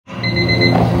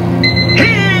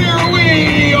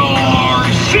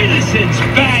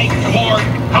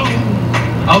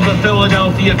of the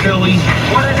Philadelphia Phillies.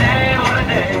 What a day, what a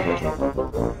day.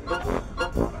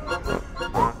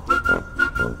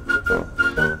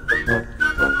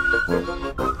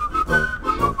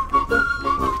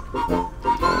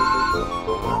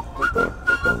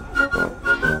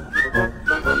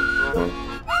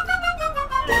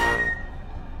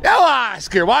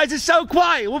 Oscar, why is it so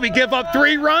quiet? Will we give up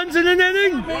 3 runs in an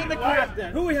inning? The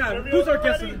captain. Who we have? Who's our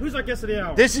guest of the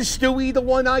hour? This is Stewie, the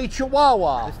one-eyed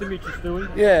Chihuahua. Nice to meet you,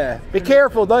 Stewie. Yeah. Be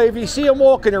careful, though. If you see him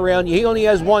walking around you, he only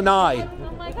has one eye.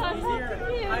 Oh my God, how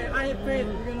cute. I have faith.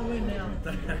 We're going to win now.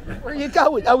 Where you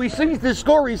going? Oh, he sees the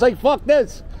score. He's like, fuck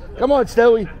this. Come on,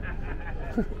 Stewie.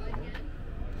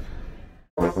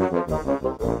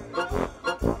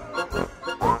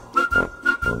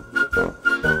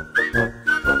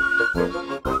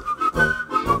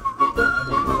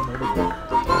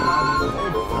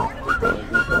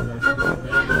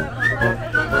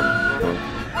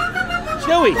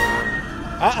 Stewie!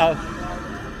 Uh-oh.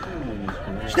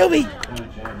 Stewie!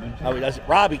 Oh, he doesn't.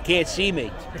 Robbie can't see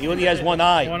me. He only has one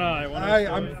eye. One eye.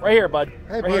 I'm right here, bud.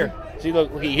 Hey, right here. See,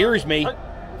 look, he hears me.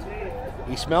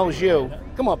 He smells you.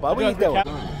 Come on, bud. What are you doing?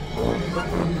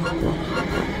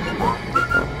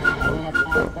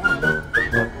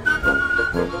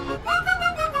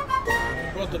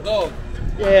 What's the dog?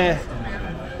 Yeah.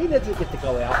 He doesn't get to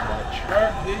go out much.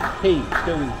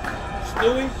 Stewie.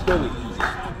 Stewie.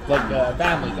 Like a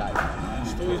family guy.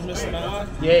 Stewie's missing an eye?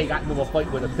 Yeah, he got into a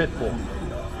fight with a pit bull.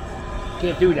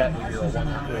 Can't do that when you're a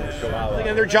one-year-old.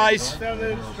 Energize.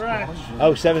 7 stretch.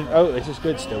 Oh, 7. Oh, this is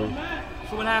good, Stewie.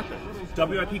 So what happened?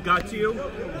 WIP got to you?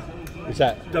 What's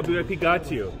that? WIP got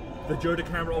to you. The Joe the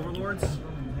Camera Overlords?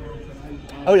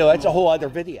 Oh, no, that's a whole other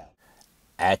video.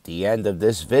 At the end of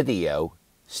this video,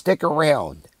 stick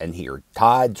around and hear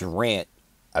Todd's rant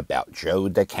about Joe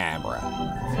the Camera.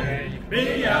 Take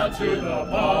me out to the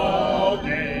ball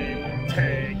game.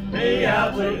 Take me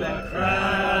out to the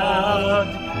crowd.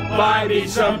 Buy me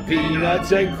some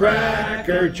peanuts and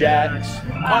Cracker Jacks.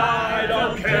 I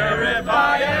don't care if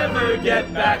I ever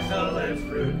get back, so let's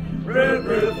root for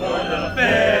the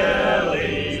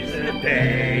Phillies. If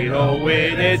they don't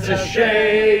win, it's a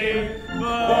shame.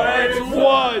 But it's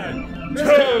 1,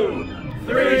 2,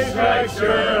 3 strikes,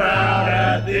 you're out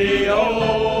at the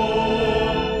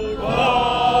old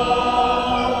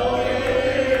ball game.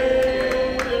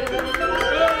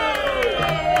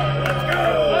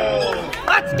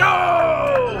 Let's go!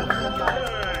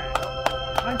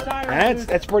 I'm tired.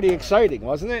 That's pretty exciting,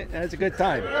 wasn't it? That's a good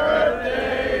time.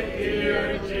 Birthday,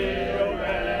 dear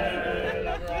children.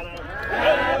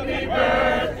 Happy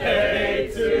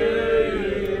birthday to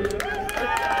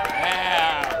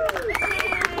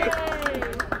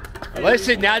you.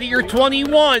 Listen, now that you're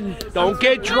 21, don't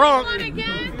get drunk.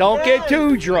 Don't get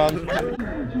too drunk.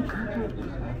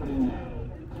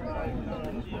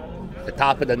 The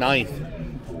top of the 9th.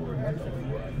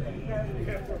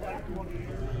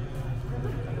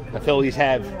 The Phillies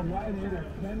have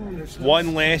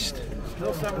one last.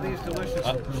 Still some of these delicious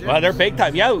Well, they're big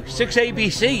time. Yo,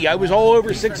 6ABC. I was all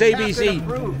over 6ABC.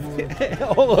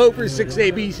 All over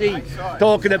 6ABC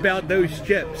talking about those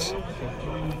chips.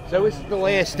 So it's the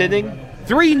last inning.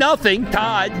 3-0,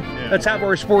 Todd. Let's have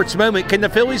our sports moment. Can the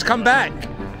Phillies come back?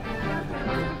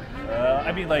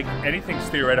 I mean, like, anything's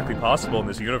theoretically possible in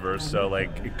this universe, so, like,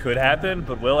 it could happen,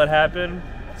 but will it happen?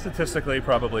 Statistically,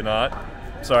 probably not.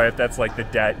 Sorry if that's, like, the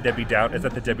Debbie Downer. Is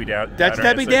that the Debbie Downer? That's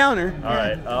Debbie Downer. All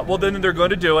right. Well, then they're going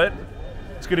to do it.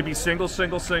 It's going to be single,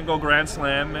 grand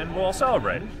slam, and we'll all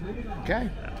celebrate. Okay.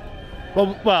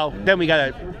 Well, then we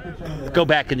got to go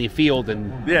back in the field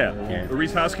and... Yeah.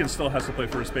 Reese Hoskins still has to play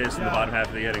first base in the bottom half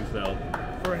of the innings, though.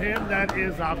 For him, that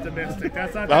is optimistic.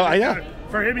 That's not. Oh, I know.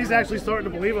 For him, he's actually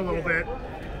starting to believe a little bit.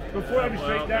 Before I was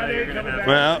straight down there, coming back.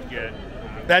 Well,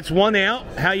 that's one out.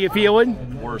 How you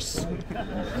feeling? Worse.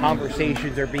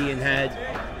 Conversations are being had.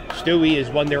 Stewie is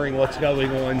wondering what's going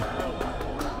on.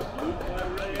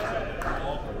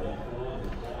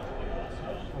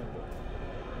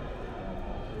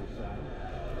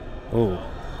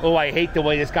 Oh, I hate the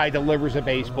way this guy delivers a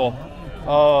baseball.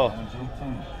 Oh.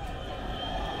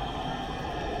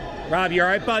 Rob, you all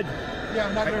right, bud? Yeah,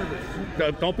 I'm not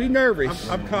nervous. Don't be nervous.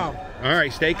 I'm calm. All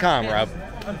right, stay calm, Rob.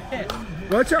 I'm pissed.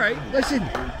 Well, it's all right. Listen.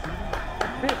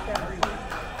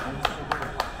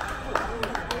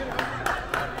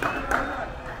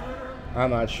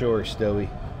 I'm not sure, Stewie.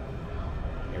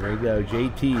 Here we go.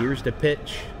 JT, here's the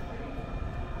pitch.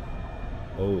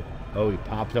 Oh, he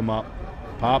popped him up.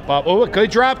 Pop up. Oh, good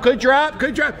drop.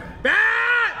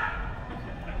 Ah!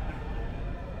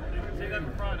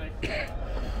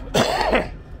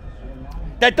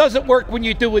 That doesn't work when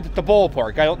you do it at the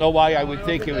ballpark. I don't know why I would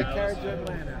think it would.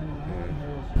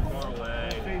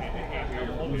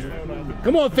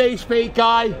 Come on, face paint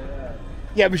guy.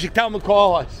 Yeah, we should tell him to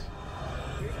call us.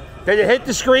 Did it hit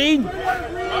the screen?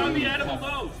 Rob the animal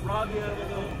knows.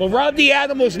 Well, Rob the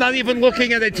Animal's not even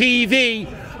looking at a TV.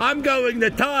 I'm going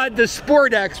to Todd, the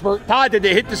sport expert. Todd, did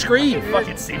it hit the screen?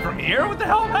 Fucking see from here? What the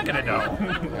hell am I gonna know?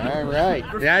 All right.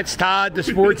 That's Todd, the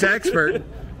sports expert.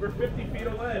 We're 50 feet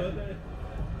away.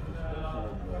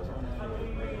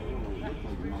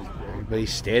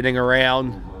 Everybody's standing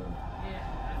around.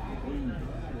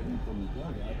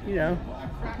 You know.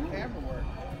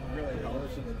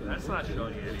 That's not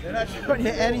showing you. They're not showing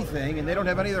you anything, and they don't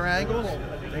have any other angles.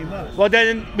 They must. Well,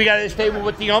 then we got to stay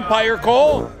with the umpire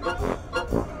call.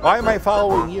 Why am I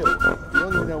following you? You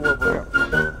don't even know where we're at.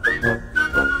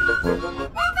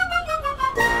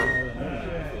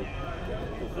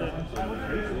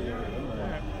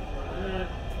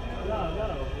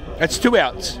 That's 2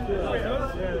 outs.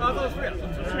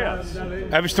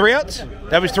 That was 3 outs?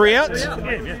 That was 3 outs?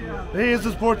 He is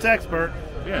the sports expert.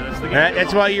 Yeah, that's the game.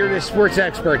 That's why you're the sports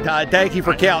expert, Todd. Thank you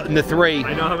for counting the 3.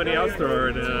 I know how many outs there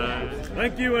are.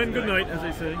 Thank you and good night, as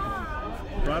they say.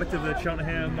 Product of the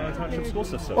Cheltenham Township School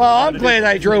System. Well, I'm glad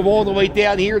I drove all the way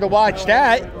down here to watch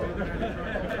that.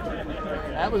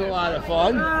 That was a lot of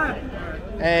fun.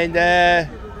 And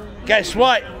guess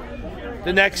what?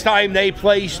 The next time they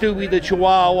play Stewie the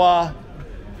Chihuahua,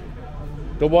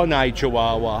 the one-eyed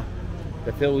Chihuahua,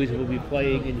 the Phillies will be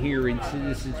playing in here in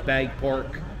Citizens Bank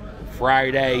Park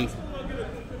Friday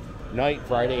night,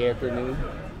 Friday afternoon.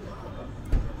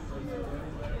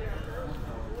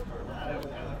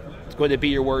 It's going to be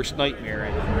your worst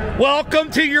nightmare. Welcome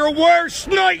to your worst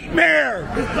nightmare!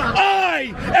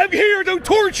 I am here to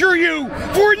torture you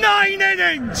for 9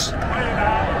 innings!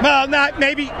 Well, not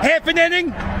maybe half an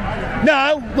inning?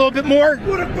 No, a little bit more.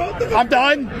 I'm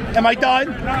done. Am I done?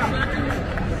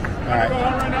 All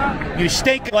right. You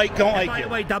stink like don't like it.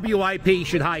 By the way, WIP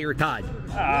should hire Todd.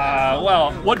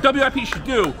 Well, what WIP should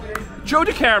do, Joe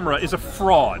DeCamera is a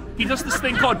fraud. He does this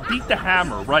thing called Beat the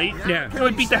Hammer, right? Yeah. You know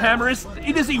what Beat the Hammer is?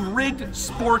 It is a rigged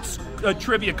sports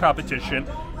trivia competition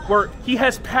where he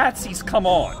has patsies come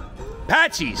on.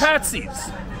 Patsies?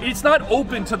 Patsies. It's not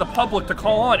open to the public to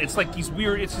call on. It's like these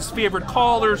weird, it's his favorite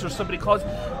callers or somebody calls.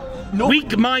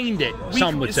 Weak-minded,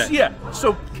 some would say. Yeah.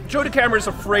 So Joe DeCamera is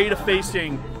afraid of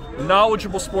facing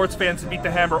knowledgeable sports fans to Beat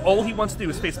the Hammer. All he wants to do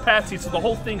is face Patsy, so the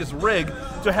whole thing is rigged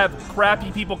to have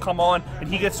crappy people come on, and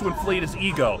he gets to inflate his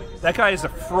ego. That guy is a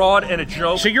fraud and a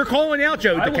joke. So you're calling out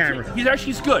Joe DeCamera?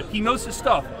 He's good. He knows his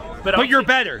stuff. But you're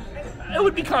better. It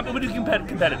would be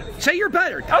competitive. Say you're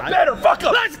better, Todd. I'm better. Fuck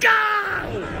up. Let's go!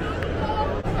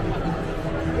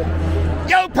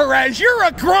 Yo, Perez, you're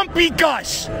a grumpy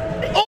Gus.